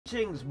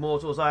Greetings,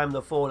 mortals. I am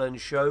the Fallen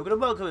Shogun, and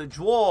welcome to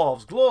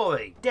Dwarves,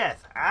 Glory,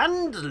 Death,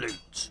 and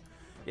Loot.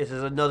 This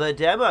is another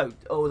demo,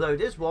 although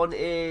this one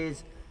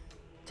is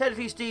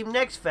technically Steam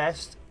Next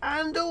Fest,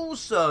 and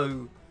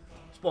also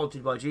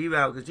sponsored by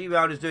G-Round, because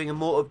G-Round is doing a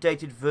more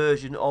updated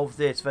version of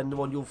this than the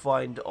one you'll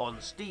find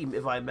on Steam,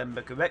 if I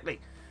remember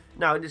correctly.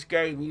 Now, in this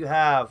game, you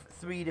have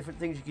 3 different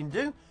things you can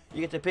do.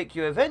 You get to pick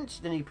your events,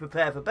 then you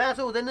prepare for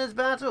battle, then there's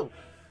battle.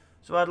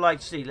 So I'd like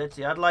to see, let's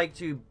see, I'd like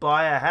to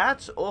buy a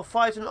hat or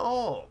fight an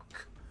orc.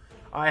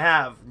 I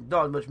have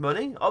not much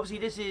money. Obviously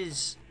this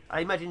is,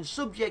 I imagine,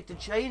 subject to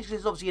change because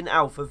it's obviously an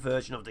alpha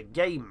version of the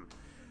game.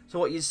 So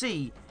what you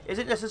see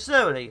isn't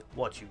necessarily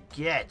what you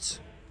get.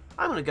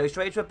 I'm going to go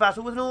straight to a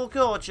battle with an orc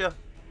archer.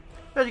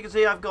 As you can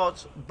see, I've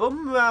got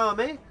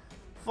Bumrami,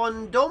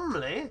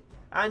 Fondomli,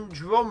 and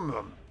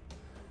Drumrum.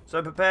 So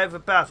I'm prepared for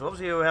battle.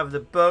 Obviously we have the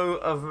Bow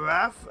of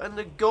Wrath and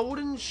the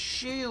Golden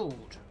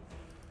Shield.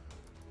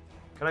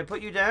 Can I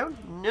put you down?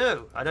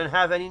 No, I don't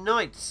have any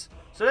knights.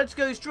 So let's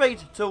go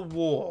straight to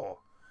war.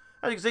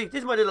 As you can see,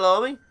 this is my little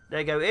army.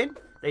 They go in,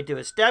 they do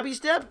a stabby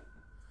stab,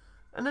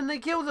 and then they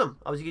kill them.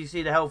 Obviously you can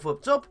see the health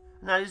up top,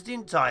 and that is the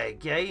entire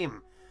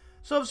game.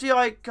 So obviously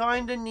I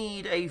kind of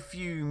need a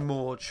few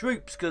more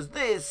troops, because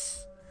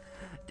this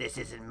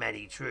isn't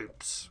many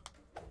troops.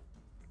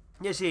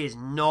 This is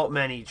not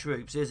many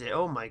troops, is it?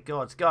 Oh my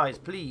god, guys,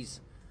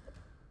 please.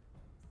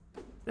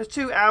 There's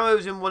 2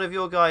 arrows in one of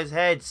your guys'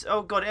 heads.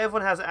 Oh god,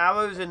 everyone has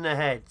arrows in their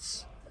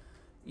heads.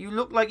 You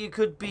look like you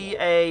could be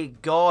a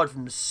guard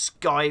from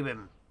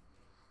Skyrim.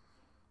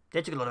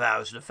 They took a lot of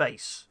arrows to the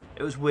face.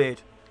 It was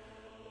weird.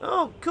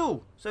 Oh,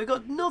 cool. So we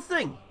got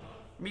nothing.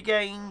 We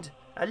gained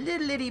a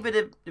little bit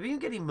of... Did we even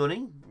get any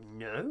money?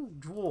 No.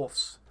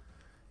 Dwarfs.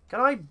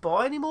 Can I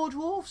buy any more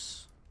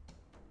dwarfs?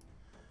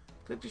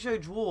 Click to show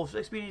dwarfs.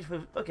 Experience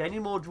for... Okay, I need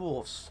more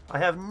dwarfs. I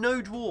have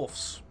no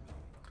dwarfs.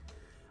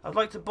 I'd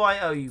like to buy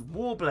a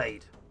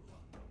Warblade.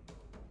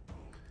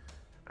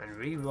 And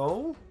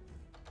re-roll.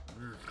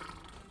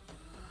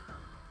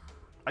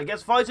 I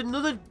guess fight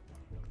another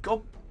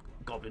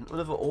goblin,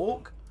 another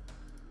orc.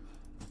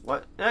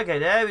 What? Okay,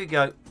 there we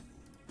go.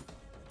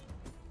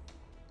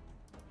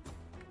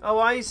 Oh,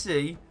 I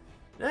see.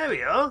 There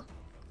we are.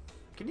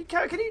 Can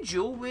you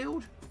dual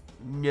wield?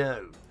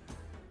 No.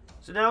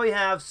 So now we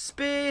have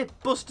spear,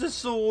 buster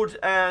sword,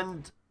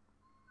 and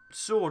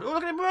sword. Oh,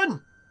 look at him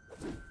run!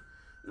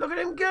 Look at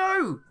him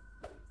go!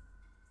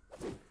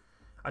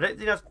 I don't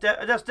think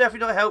that's definitely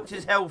not helped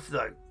his health,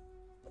 though.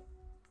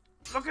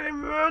 Look at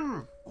him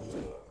run!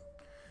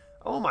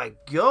 Oh my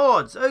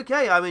god!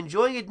 Okay, I'm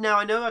enjoying it now.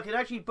 I know I can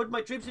actually put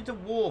my troops into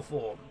war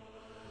form.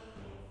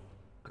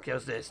 Okay,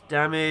 what's this?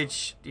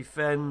 Damage,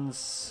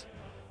 defense,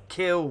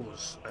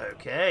 kills.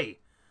 Okay.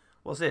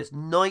 What's this?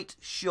 Knight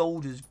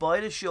shoulders.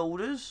 Buy the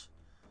shoulders.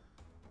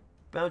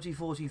 Bounty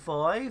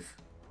 45.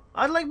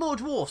 I'd like more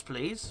dwarfs,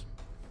 please.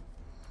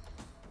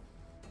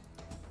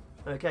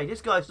 Okay,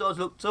 this guy starts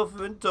to look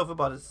tougher and tougher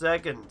by the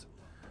second.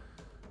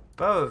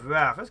 Bow of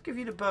Wrath. Let's give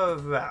you the Bow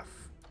of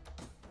Wrath.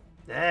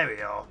 There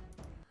we are.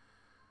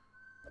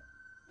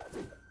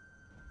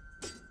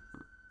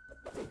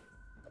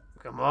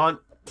 Come on.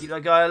 Keep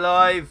that guy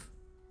alive.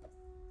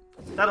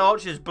 That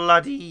archer's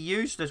bloody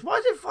useless. Why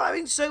is it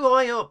firing so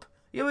high up?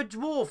 You're a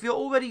dwarf. You're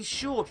already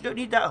short. You don't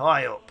need that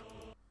high up.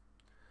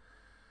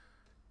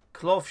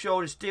 Cloth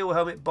shoulder, steel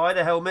helmet. Buy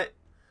the helmet.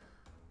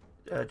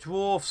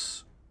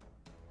 Dwarfs.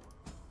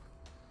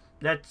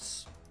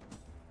 Let's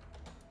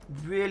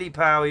really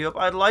power you up.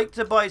 I'd like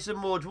to buy some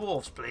more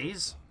dwarfs,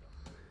 please.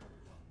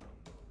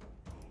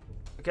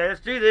 Okay, let's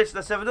do this.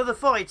 Let's have another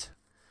fight.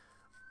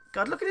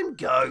 God, look at him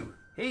go.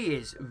 He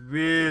is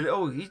really...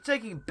 Oh, he's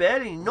taking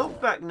barely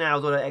knockback now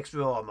with all that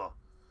extra armor.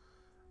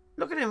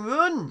 Look at him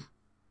run.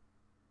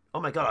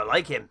 Oh my god, I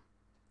like him.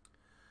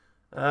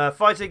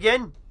 Fight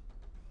again.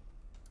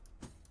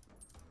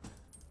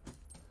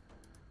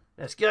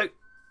 Let's go.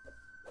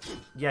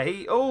 Yeah,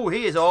 he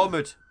is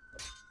armoured.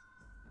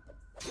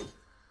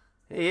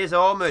 He is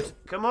armoured.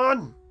 Come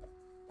on.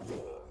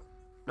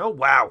 Oh,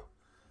 wow.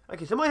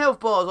 Okay, so my health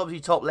bar is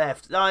obviously top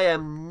left. I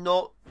am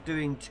not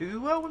doing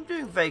too well. I'm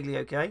doing vaguely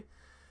okay.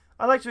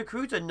 I'd like to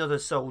recruit another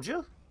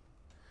soldier.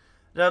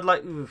 Then I'd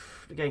like...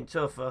 Oof, they're getting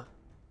tougher.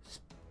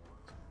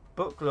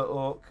 Buckler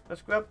orc.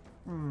 Let's grab...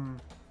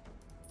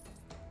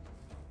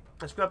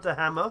 Let's grab the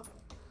hammer.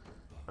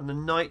 And the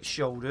knight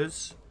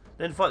shoulders.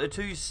 Then fight the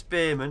 2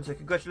 spearmen. So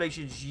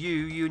congratulations,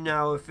 you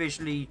now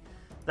officially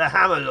the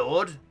Hammer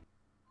Lord.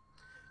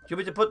 Do you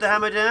want me to put the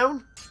hammer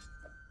down?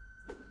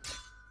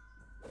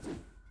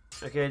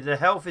 Okay, the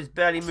health is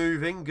barely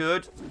moving.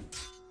 Good.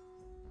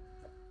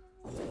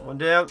 One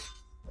down.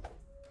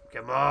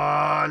 Come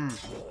on.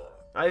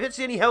 I didn't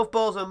see any health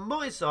bars on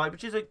my side,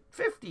 which is a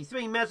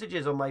 53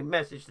 messages on my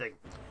message thing.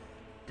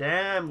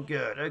 Damn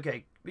good.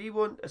 Okay, we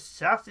want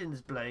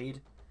Assassin's Blade.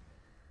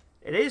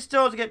 It is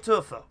starting to get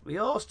tougher. We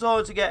are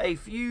starting to get a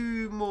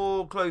few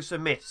more closer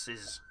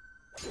misses.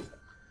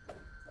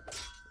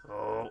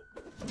 Oh.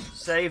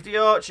 Save the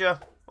archer.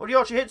 Oh, the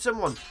archer hit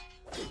someone.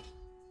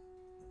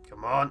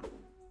 Come on.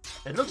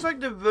 It looks like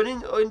the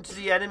running into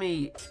the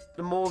enemy,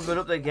 the more run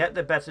up they get,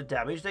 the better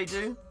damage they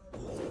do.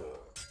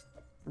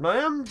 And I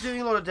am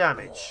doing a lot of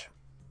damage.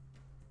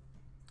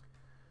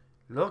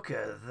 Look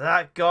at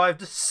that guy with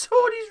the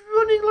sword. He's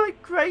running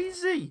like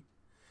crazy.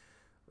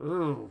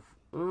 Ooh.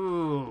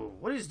 Ooh.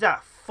 What is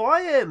that?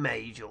 Fire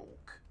Mage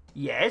Orc?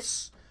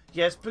 Yes.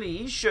 Yes,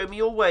 please. Show me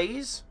your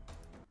ways.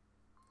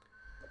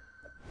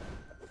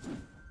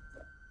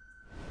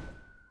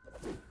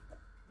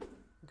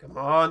 Come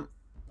on.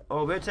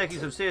 Oh, we're taking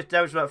some serious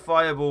damage from that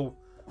fireball.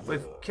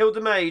 We've killed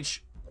the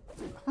mage.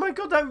 Oh my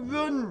god, that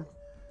run.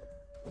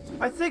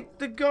 I think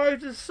the guy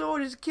with the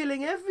sword is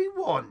killing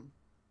everyone.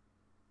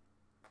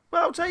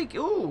 Well, I'll take...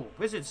 Ooh,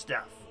 wizard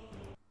staff.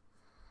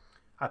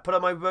 I put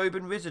on my robe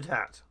and wizard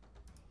hat.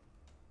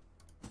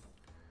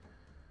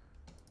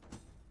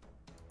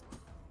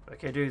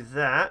 Okay, do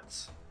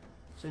that.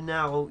 So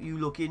now you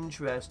look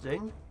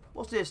interesting.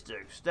 What's this do?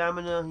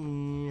 Stamina,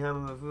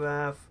 Hammer of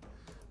Wrath.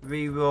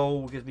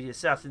 Reroll gives me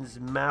Assassin's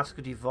Mask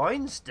or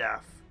Divine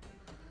Staff.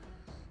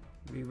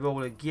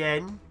 Reroll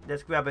again.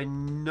 Let's grab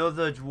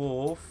another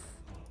dwarf.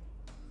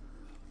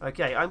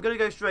 Okay, I'm going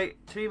to go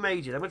straight to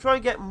mages. I'm going to try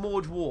and get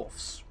more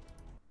dwarfs.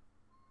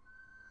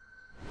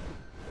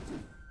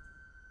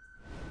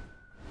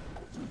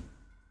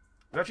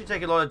 We're actually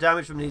taking a lot of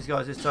damage from these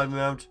guys this time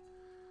around.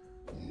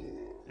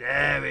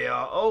 There we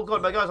are. Oh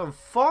god, my guy's on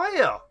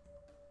fire.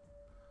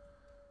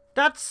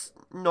 That's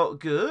not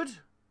good.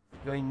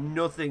 Going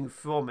nothing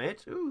from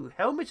it. Ooh,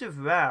 Helmet of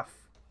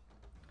Wrath.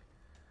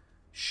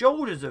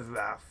 Shoulders of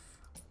Wrath.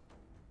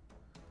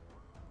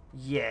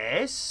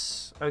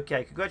 Yes.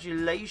 Okay,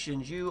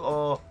 congratulations. You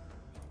are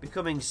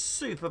becoming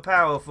super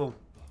powerful.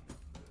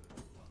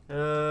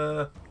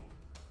 There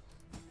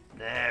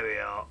we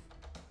are.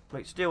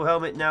 Wait, Steel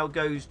Helmet now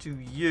goes to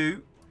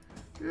you.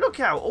 Look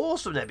how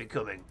awesome they're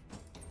becoming.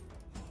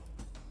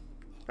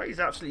 That is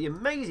absolutely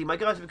amazing. My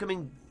guys are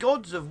becoming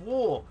gods of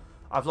war.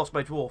 I've lost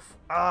my dwarf.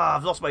 Ah,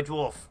 I've lost my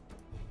dwarf.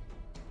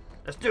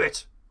 Let's do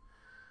it.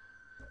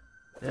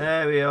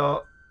 There we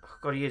are. Oh,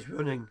 God, he is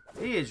running.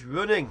 He is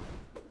running.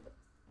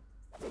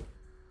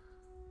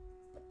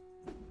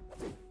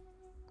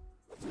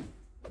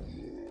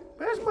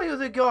 Where's my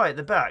other guy at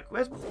the back?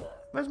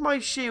 Where's my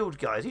shield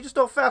guy? Is he just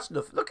not fast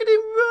enough? Look at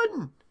him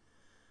run.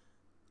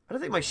 I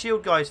don't think my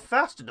shield guy is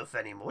fast enough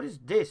anymore. What is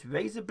this?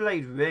 Razor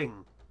Blade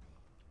Ring.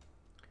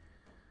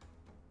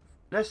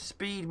 Less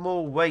speed,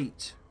 more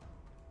weight.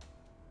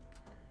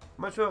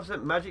 Much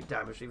 12% magic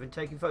damage, even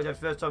taking photos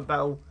first time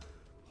battle.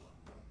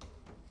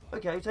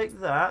 Okay, take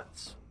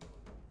that.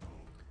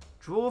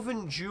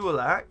 Dwarven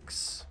Dual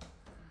Axe.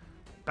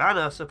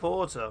 Banner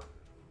Supporter.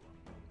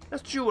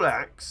 That's Dual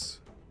Axe.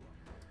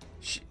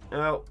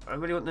 No, I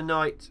really want the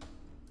Knight.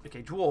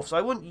 Okay, Dwarfs.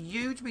 I want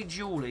you to be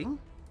dueling.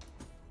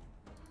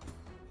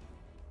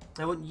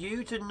 I want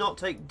you to not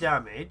take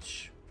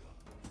damage.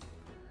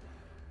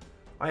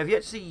 I have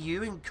yet to see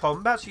you in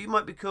combat, so you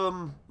might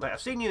become... Wait,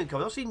 I've seen you in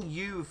combat. I've seen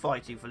you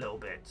fighting for a little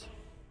bit.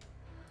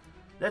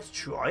 Let's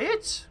try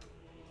it.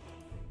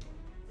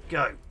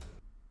 Go.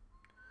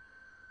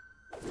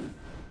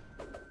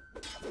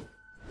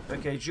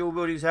 Okay, dual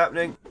wielding's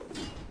happening.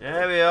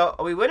 There we are.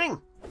 Are we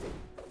winning?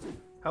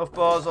 Health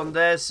bars on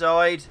their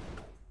side.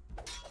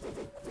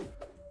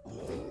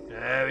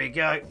 There we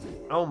go.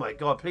 Oh my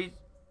god, please.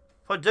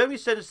 Fundomely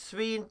sends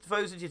 3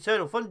 foes into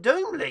Eternal.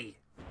 Fundomely!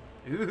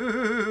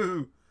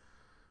 Ooh!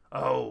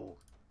 Oh.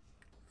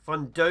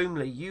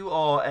 Fundomely, you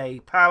are a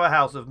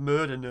powerhouse of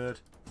murder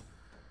nerd.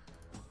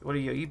 What are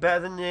you? Are you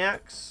better than the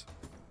axe?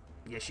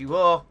 Yes, you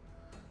are.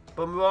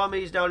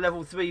 Bumrami is now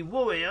level 3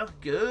 warrior.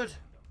 Good.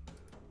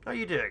 How are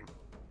you doing?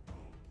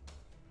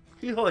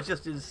 You are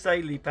just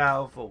insanely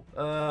powerful.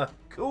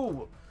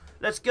 Cool.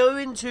 Let's go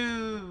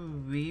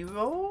into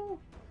reroll.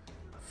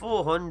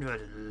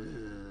 400.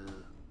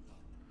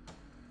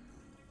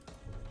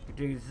 We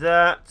do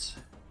that.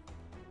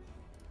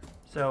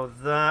 Sell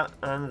that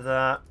and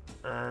that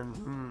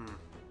and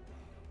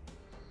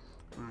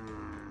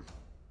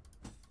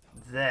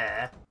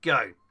there.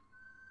 Go.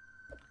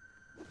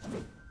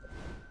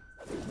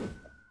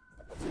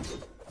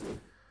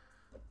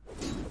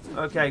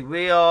 Okay,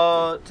 we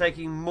are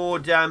taking more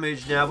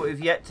damage now, but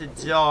we've yet to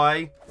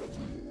die.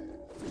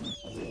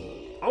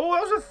 Oh,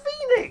 that was a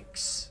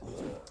phoenix!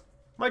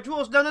 My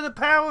dwarves none of the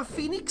power of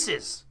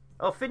phoenixes.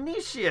 Or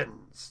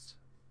Phoenicians.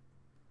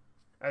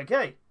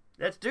 Okay,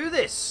 let's do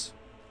this.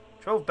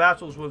 12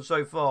 battles won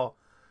so far.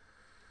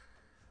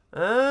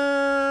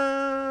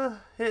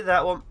 Hit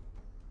that one.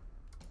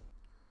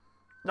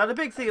 Now the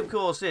big thing, of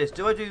course, is,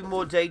 do I do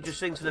more dangerous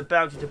things for the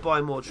bounty to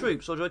buy more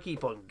troops, or do I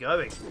keep on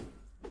going?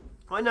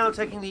 I'm now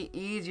taking the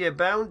easier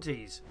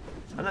bounties,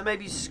 and that may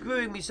be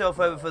screwing myself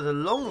over for the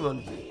long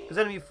run, because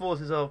enemy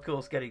forces are, of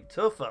course, getting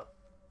tougher.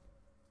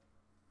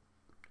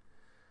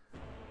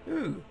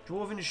 Ooh,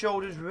 Dwarven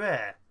Shoulders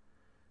rare.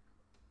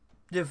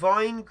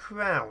 Divine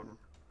Crown.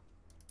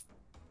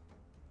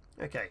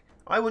 Okay,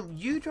 I want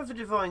you to have the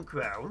Divine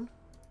Crown.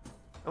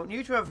 I want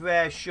you to have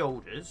rare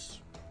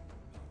shoulders.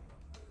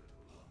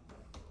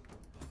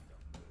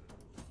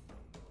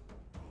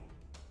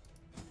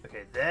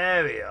 Okay,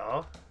 There we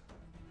are.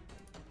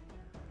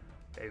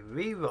 Okay,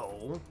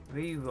 reroll.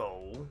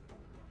 Reroll.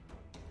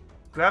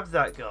 Grab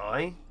that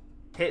guy.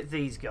 Hit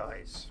these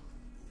guys.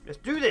 Let's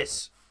do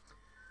this.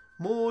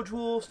 More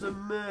dwarfs the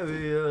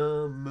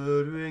merrier.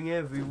 Murdering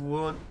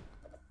everyone.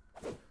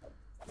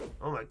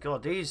 Oh my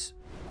god, these...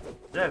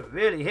 They're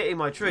really hitting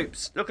my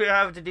troops. Look at how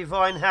I have the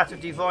divine hat of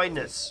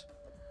divineness.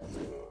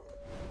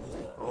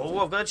 Oh,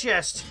 I've got a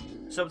chest.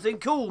 Something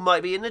cool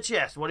might be in the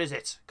chest. What is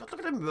it? God,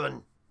 look at them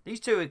run. These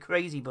two are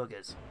crazy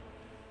buggers.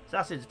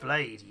 Assassin's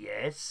blade,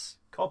 yes.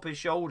 Copper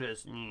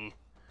shoulders.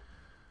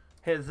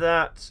 Hit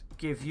that.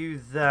 Give you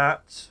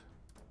that.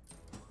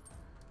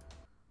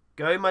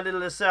 Go, my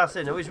little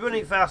assassin. Oh, he's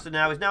running faster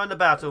now. He's now in the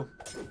battle.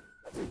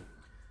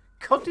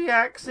 God, the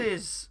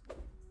axes.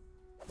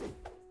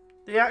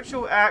 The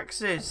actual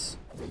axes.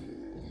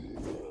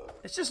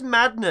 It's just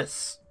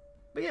madness.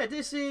 But yeah,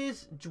 this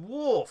is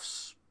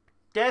Dwarfs.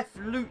 Death,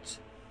 loot,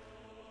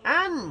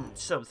 and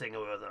something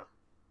or other.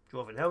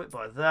 Dwarven helmet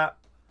by that.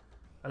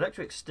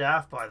 Electric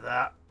staff by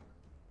that.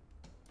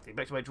 Think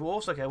back to my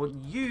dwarfs. Okay, I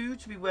want you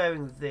to be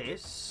wearing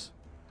this.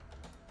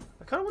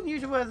 I kind of want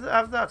you to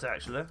have that,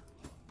 actually.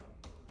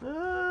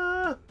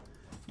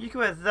 You can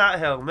wear that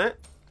helmet.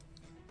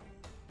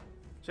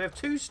 So we have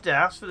 2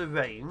 staffs for the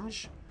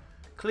range.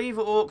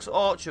 Cleaver orcs,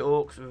 archer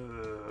orcs.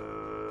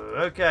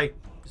 Okay,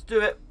 let's do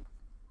it.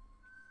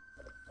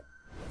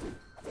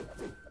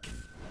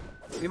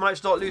 We might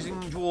start losing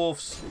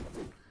dwarfs.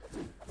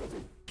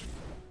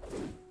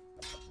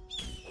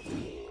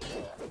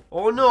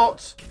 Or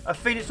not. A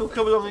phoenix will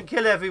come along and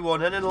kill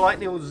everyone and then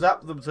lightning will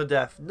zap them to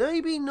death.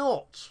 Maybe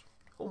not.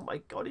 Oh my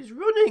god, he's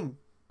running.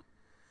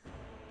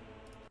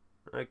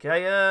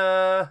 Okay,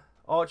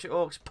 archer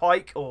orcs,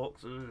 pike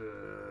orcs.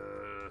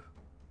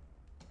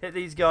 Hit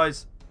these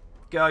guys.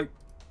 Go.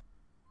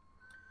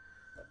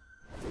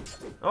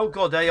 Oh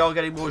god, they are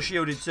getting more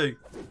shielded too.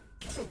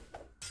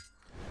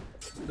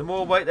 The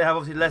more weight they have,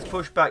 obviously less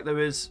pushback there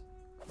is.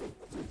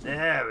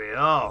 There we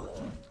are.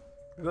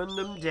 Run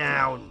them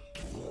down.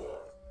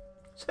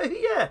 So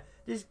yeah,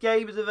 this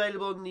game is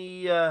available on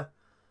the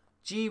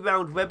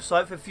G-Round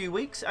website for a few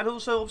weeks. And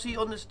also obviously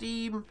on the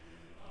Steam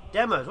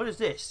demos. What is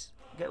this?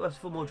 Get us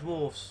for more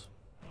dwarfs.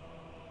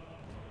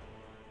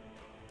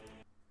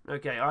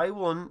 Okay, I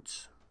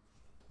want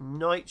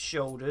knight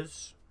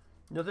shoulders,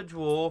 another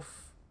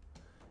dwarf,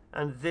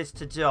 and this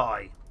to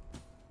die.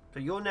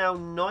 So you're now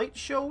knight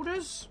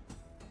shoulders?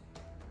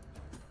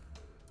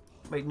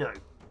 Wait, no.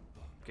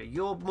 Okay,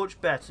 you're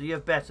much better. You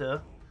have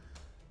better.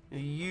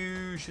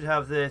 You should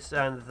have this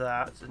and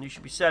that. And you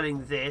should be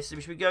selling this. And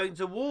we should be going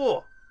to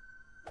war.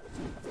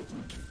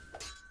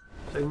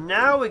 So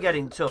now we're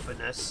getting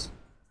toughness.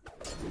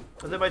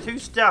 And then my 2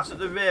 staffs at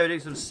the rear are doing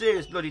some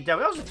serious bloody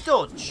damage. That was a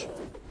dodge.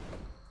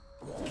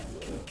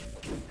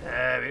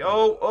 There we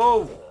go.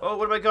 Oh,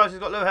 one of my guys has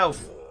got low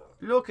health.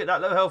 Look at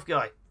that low health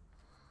guy.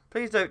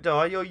 Please don't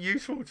die. You're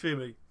useful to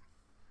me.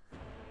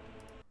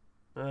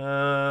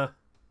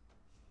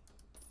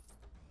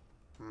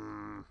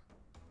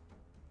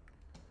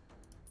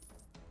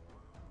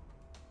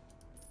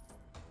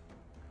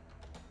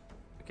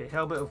 Okay,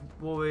 helmet of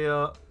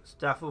warrior,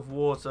 staff of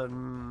water.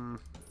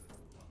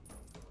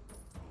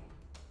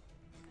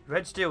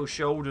 Red steel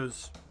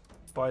shoulders.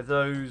 By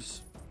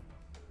those.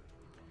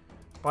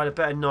 By the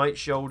better knight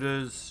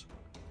shoulders.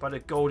 By the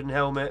golden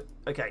helmet.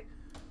 Okay.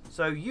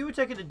 So you were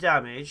taking the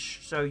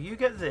damage. So you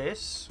get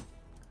this.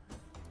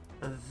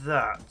 And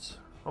that.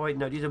 Oh wait,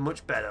 no, these are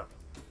much better.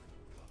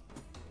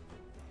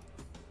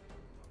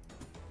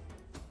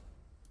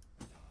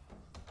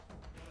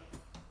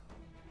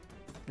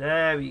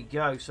 There we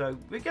go. So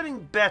we're getting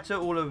better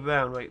all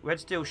around. Wait, red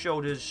steel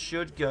shoulders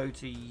should go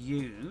to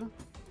you.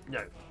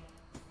 No.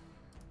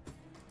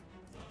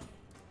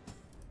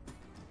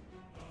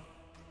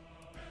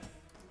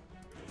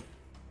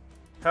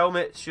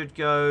 Helmet should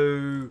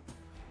go... Do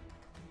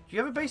you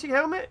have a basic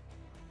helmet?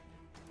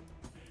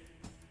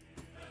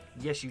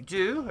 Yes, you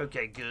do.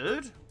 Okay,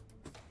 good.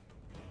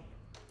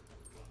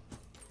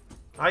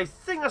 I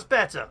think that's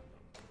better.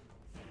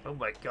 Oh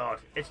my god.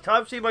 It's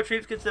time to see if my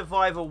troops can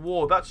survive a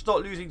war. About to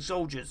start losing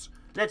soldiers.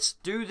 Let's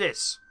do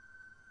this.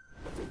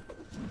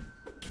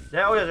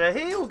 There, oh, there's a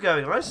heal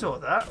going. I saw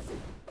that.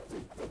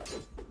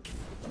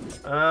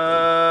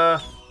 Are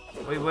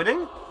we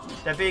winning?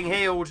 They're being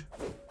healed.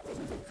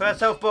 First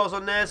health bar's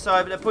on their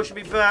side, but they're pushing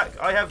me back.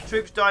 I have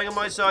troops dying on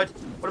my side.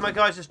 One of my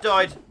guys just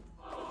died.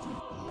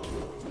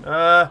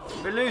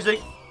 We're losing.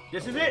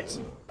 This is it.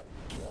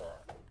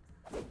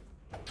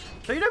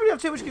 So you don't really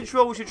have too much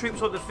control with your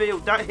troops on the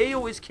field. That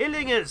heal is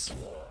killing us.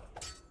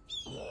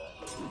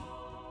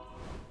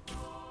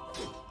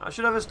 I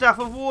should have a staff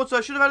of water.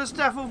 I should have had a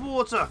staff of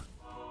water.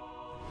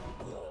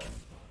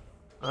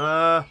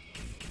 Well,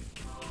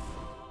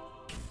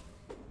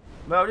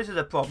 this is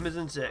a problem,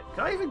 isn't it?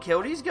 Can I even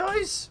kill these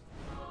guys?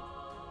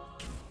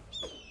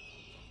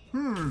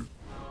 Can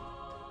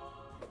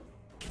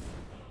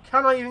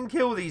I even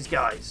kill these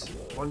guys?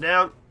 One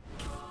down.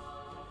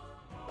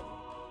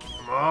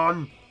 Come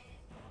on.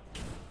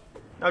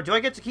 Now, do I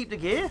get to keep the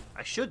gear?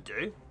 I should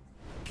do.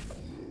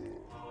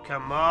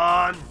 Come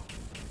on.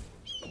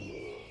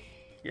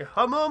 You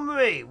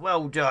humumry.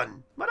 Well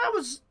done. But that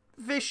was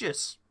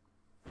vicious.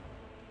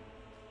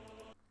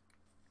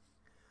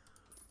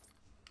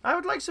 I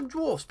would like some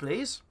dwarfs,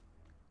 please.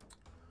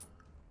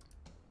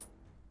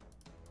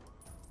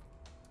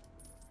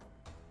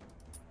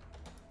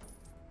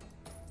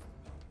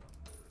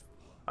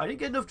 I didn't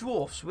get enough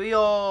dwarfs. We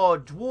are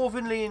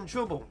dwarvenly in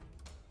trouble.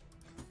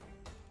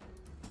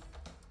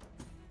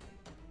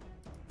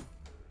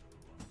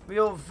 We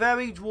are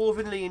very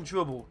dwarvenly in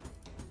trouble.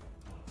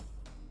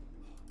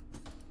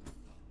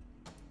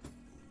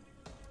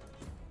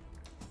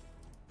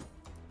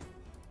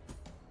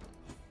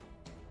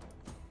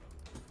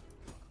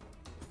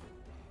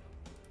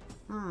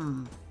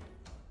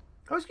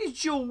 I was getting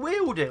dual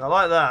wielding. I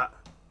like that.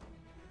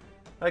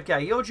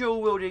 Okay, you're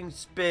dual wielding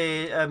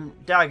spear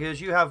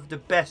daggers. You have the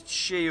best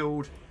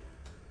shield.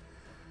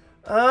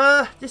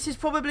 This is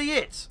probably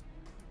it.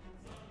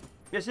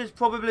 This is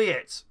probably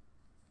it.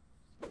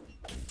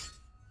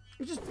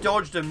 He just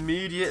dodged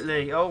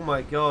immediately. Oh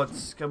my god.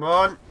 Come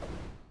on.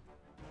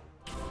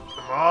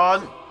 Come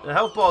on. The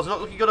health bars are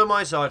not looking good on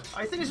my side.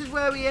 I think this is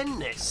where we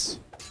end this.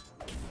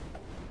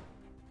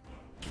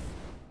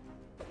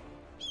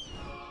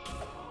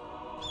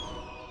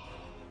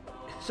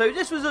 So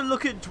this was a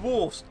look at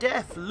dwarfs,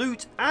 death,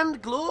 loot,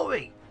 and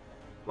glory.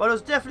 Well,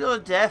 there's definitely a lot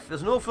of death,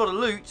 there's an awful lot of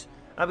loot,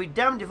 and I'll be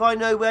damned if I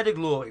know where the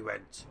glory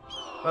went.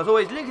 As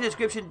always, link in the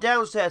description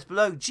downstairs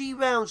below,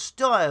 G-Round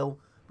style,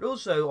 but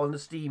also on the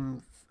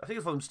Steam, I think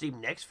it's from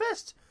Steam Next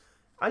Fest.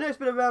 I know it's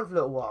been around for a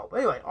little while. But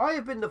anyway, I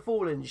have been the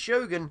Fallen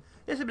Shogun.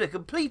 This has been a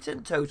complete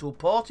and total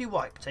party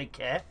wipe. Take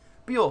care,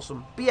 be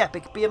awesome, be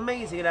epic, be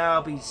amazing, and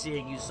I'll be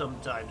seeing you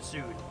sometime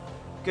soon.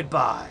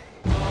 Goodbye.